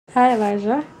Hi,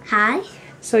 Elijah. Hi.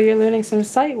 So you're learning some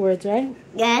sight words, right?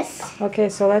 Yes. Okay,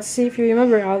 so let's see if you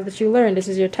remember all that you learned. This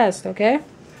is your test, okay?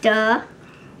 The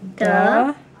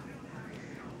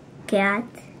cat.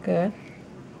 Good.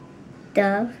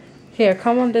 The Here,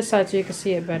 come on this side so you can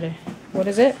see it better. What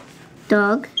is it?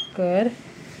 dog. Good.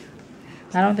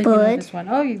 I don't think you know Bird. this one.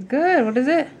 Oh, good. What is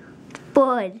it?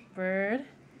 Bird. Bird.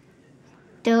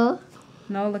 The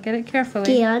No, look at it carefully.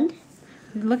 can.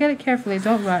 Look at it carefully.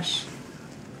 Don't rush.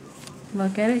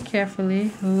 Look at it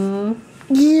carefully. Ooh.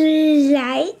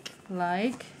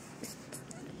 Like.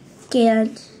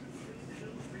 Can.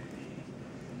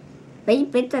 Very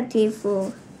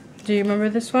beautiful. Do you remember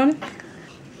this one?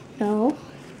 No.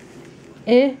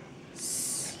 Is.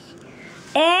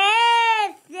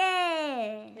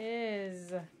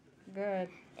 Is. Good.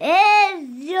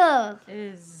 Is.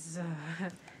 Is.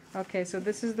 Okay, so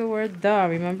this is the word the,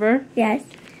 remember? Yes.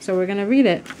 So we're going to read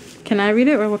it. Can I read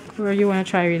it or you want to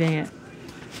try reading it?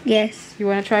 Yes. You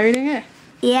want to try reading it?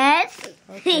 Yes.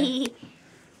 Okay.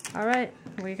 All right.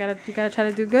 Well, you gotta try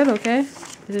to do good, okay?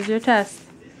 This is your test.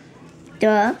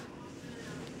 The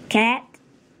cat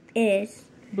is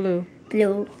Blue.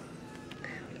 blue.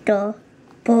 The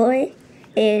boy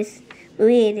is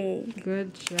reading.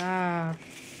 Good job.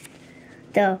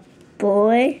 The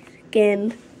boy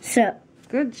can sew.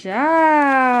 Good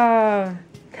job.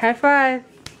 High five.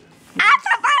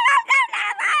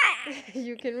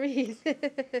 You can read.